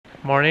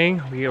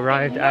Morning. We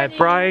arrived at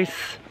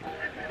Bryce.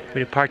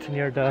 We parked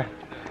near the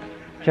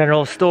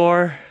general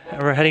store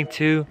and we're heading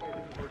to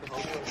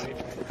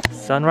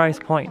Sunrise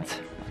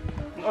Point.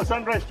 No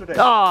sunrise today.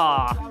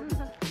 Ah!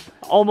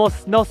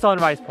 Almost no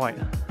Sunrise Point.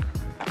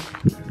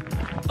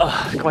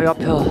 Going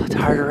uphill,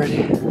 tired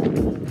already.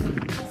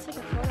 Let's take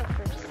a photo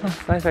first. Oh,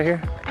 it's nice right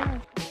here.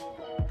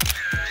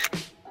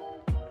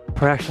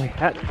 We're actually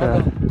at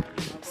the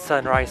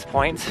Sunrise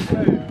Point,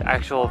 the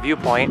actual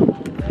viewpoint.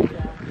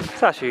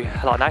 It's actually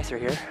a lot nicer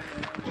here.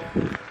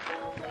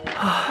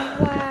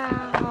 Wow.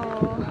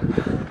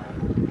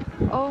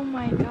 Oh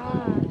my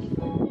gosh.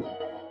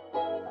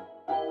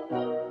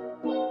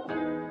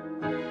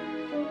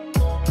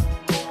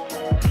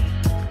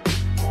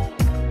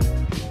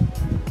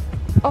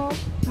 Oh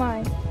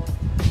my.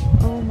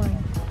 Oh my.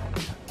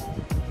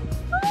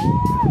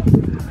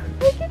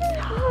 Look at it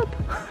hop.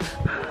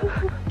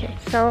 Okay,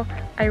 so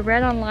I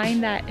read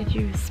online that if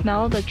you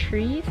smell the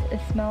trees,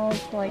 it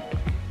smells like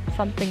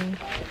something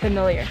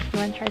familiar. You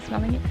want to try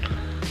smelling it?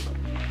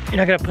 You're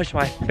not gonna push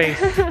my face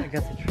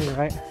against the tree,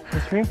 right?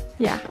 This tree?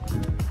 Yeah.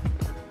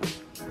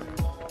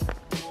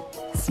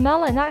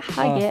 Smell it, not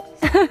hug it.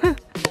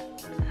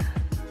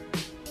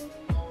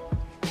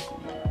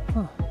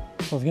 Oh,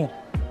 smells good.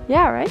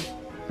 Yeah, right?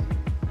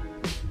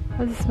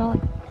 What does it smell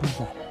like? What is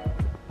that?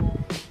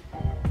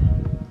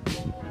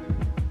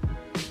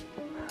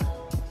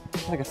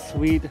 It's like a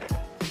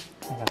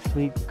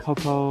sweet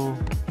cocoa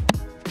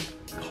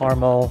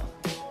caramel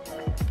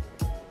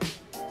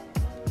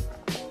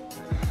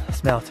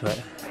smell to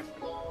it.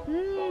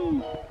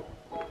 Mmm,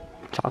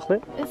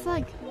 Chocolate? it's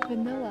like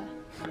vanilla.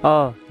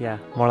 Oh, yeah,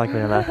 more like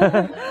vanilla.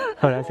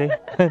 What did I say?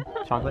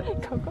 Chocolate?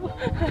 Cocoa.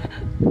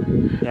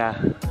 Yeah.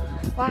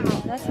 Wow,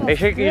 that smells Make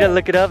sure you good.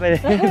 look it up and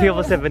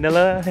people said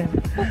vanilla.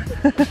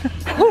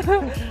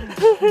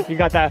 You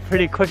got that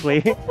pretty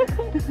quickly.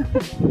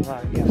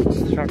 Wow, you have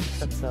a sharp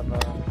sense of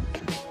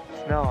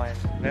smell and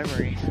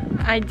memory.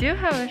 I do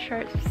have a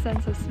sharp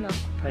sense of smell.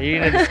 Are you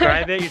gonna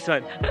describe it? You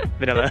said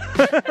vanilla.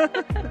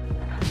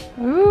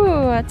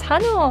 Ooh, a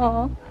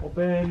tunnel.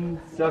 Open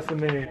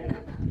sesame.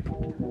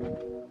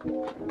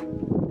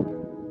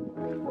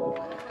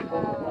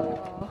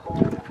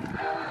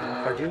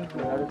 Are you?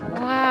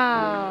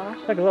 Wow.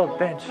 It's like a little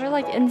bench. We're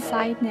like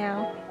inside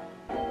now.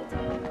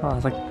 Oh,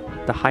 it's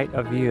like the height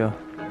of view.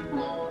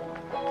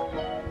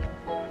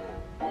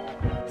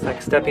 It's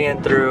like stepping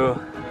in through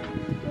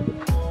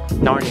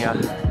Narnia,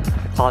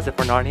 the closet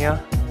for Narnia.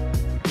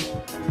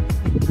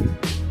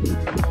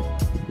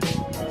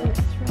 It's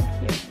right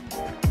here.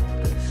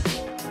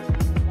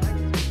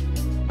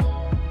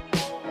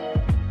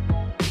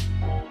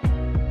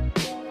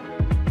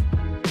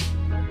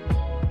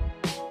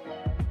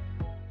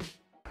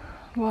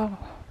 Whoa.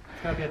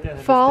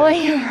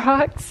 Falling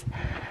rocks.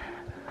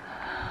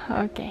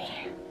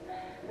 Okay.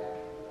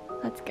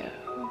 Let's go.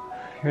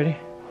 You ready?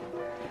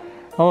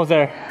 Almost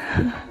there.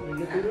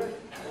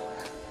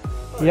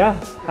 Yeah,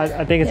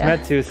 I think it's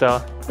meant to,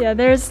 so. Yeah,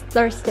 there's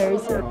stairs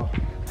here.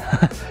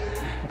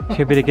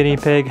 Should be the guinea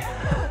pig.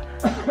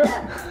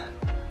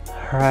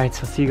 Alright,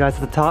 so see you guys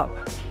at the top.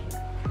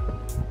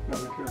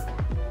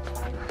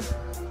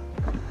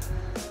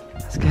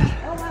 That's good.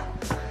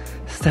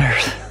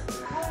 Stairs.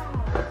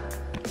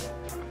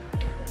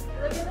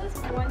 Look at this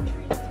one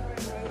tree.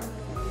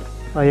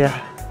 Oh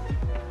yeah,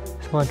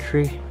 it's one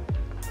tree.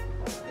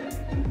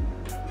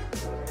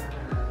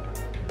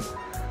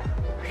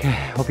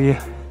 Okay, we'll be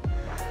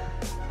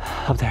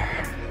up there.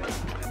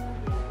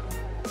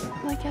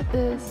 Look at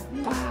this.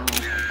 Wow.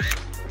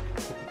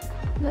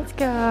 Let's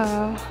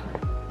go.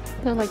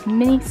 They're like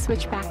mini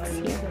switchbacks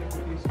here.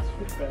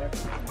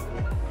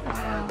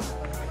 Wow.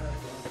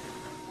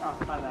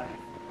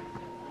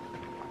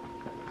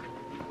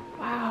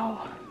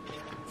 Wow.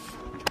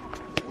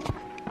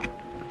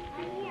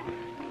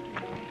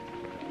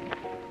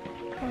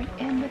 Going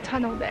in the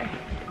tunnel there.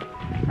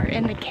 Or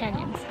in the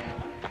canyons.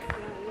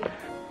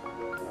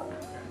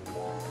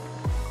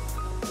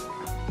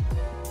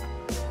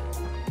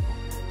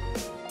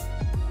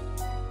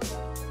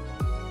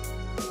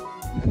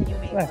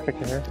 Nice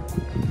picture here.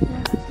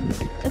 Yeah.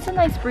 It's a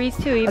nice breeze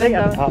too, I even think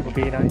at the though. top would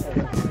be nice.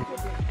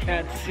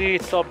 Can't see,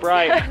 it's so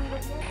bright.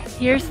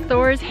 Here's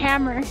Thor's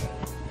hammer.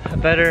 A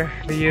better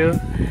view.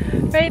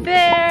 Right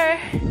there!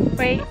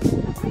 Wait. I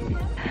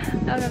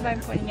don't know if I'm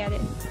pointing at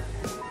it.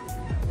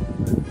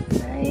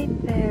 Right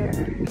there.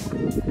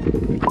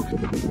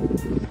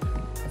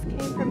 Just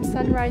came from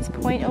Sunrise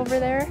Point over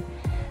there.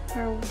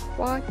 We're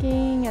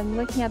walking and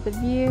looking at the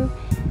view,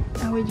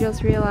 and we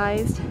just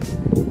realized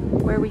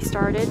where we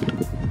started.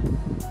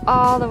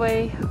 All the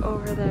way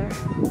over there.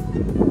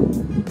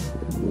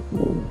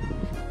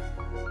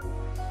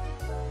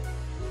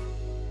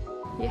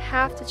 You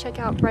have to check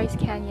out Bryce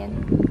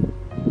Canyon.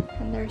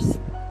 And there's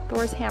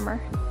Thor's hammer.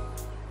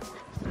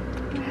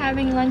 We're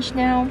having lunch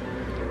now.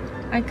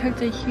 I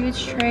cooked a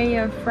huge tray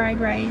of fried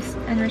rice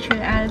and Richard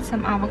added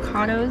some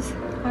avocados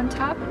on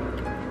top.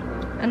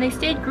 And they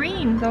stayed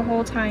green the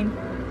whole time.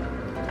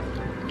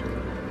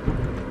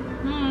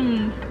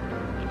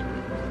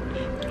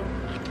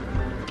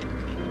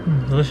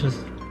 Delicious.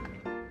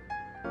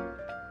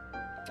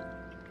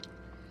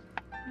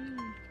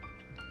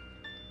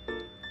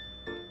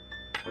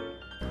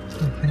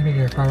 I think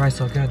your fried rice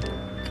so good.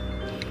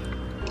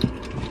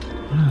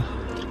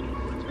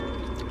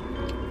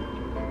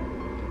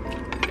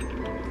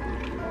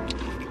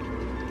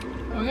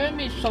 We're gonna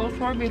be so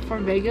sore before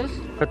Vegas.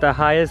 At the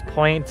highest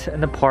point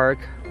in the park,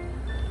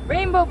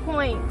 Rainbow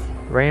Point.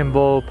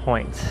 Rainbow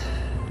Point.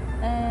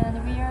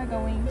 And we are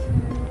going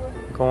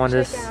to Go on check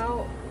this.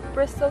 out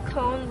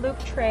Bristlecone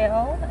Loop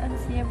Trail and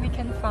see if we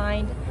can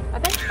find a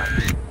bench mark.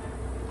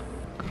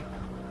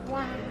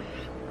 Wow.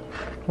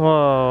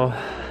 Whoa,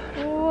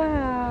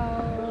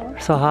 Wow.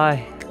 so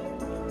high.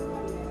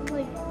 It's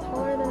like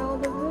taller than all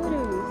the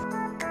Hoodoos.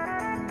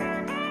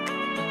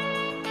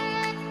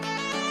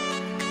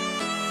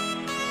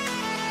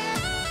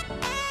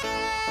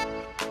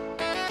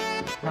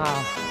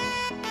 Wow.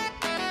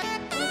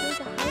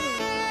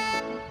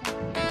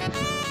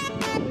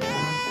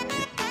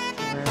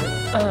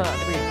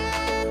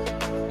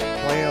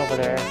 Way over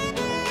there.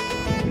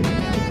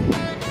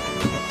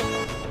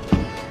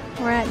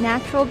 We're at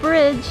Natural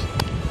Bridge.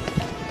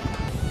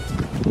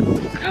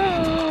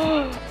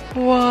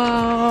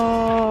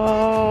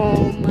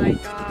 Whoa! My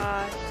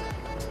gosh.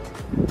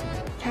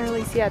 Can't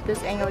really see at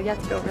this angle. You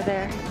have to go over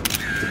there.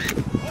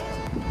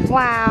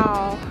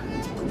 Wow.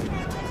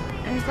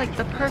 And it's like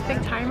the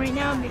perfect time right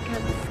now because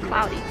it's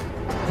cloudy.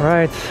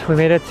 Alright, we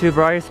made it to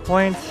Bryce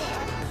Point.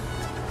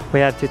 We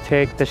had to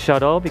take the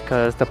shuttle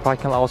because the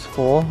parking lot was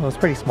full. It was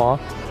pretty small.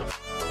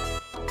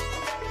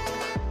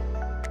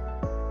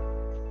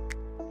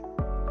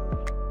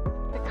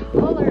 The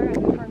color of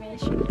the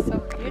formation is so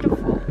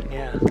beautiful.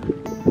 Yeah.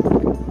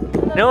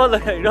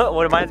 You know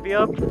what reminds me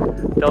of?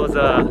 Those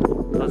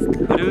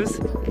hoodoos.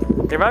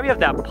 They remind me of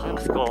that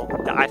popsicle,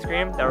 the ice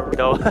cream,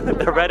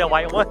 the red and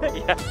white one.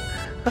 Yeah.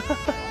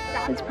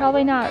 It's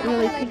probably not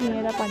really picking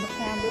it up on the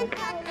camera.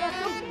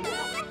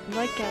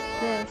 Look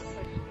at this.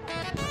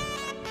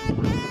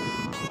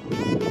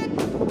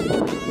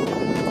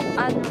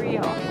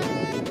 Unreal.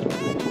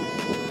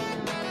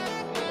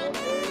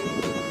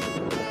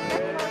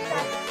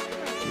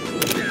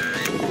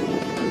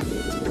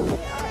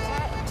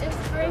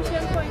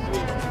 Inspiration Point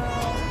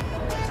now.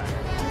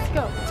 Let's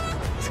go.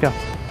 Let's go.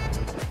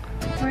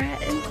 We're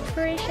at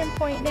Inspiration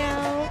Point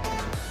now.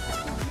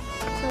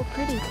 So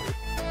pretty.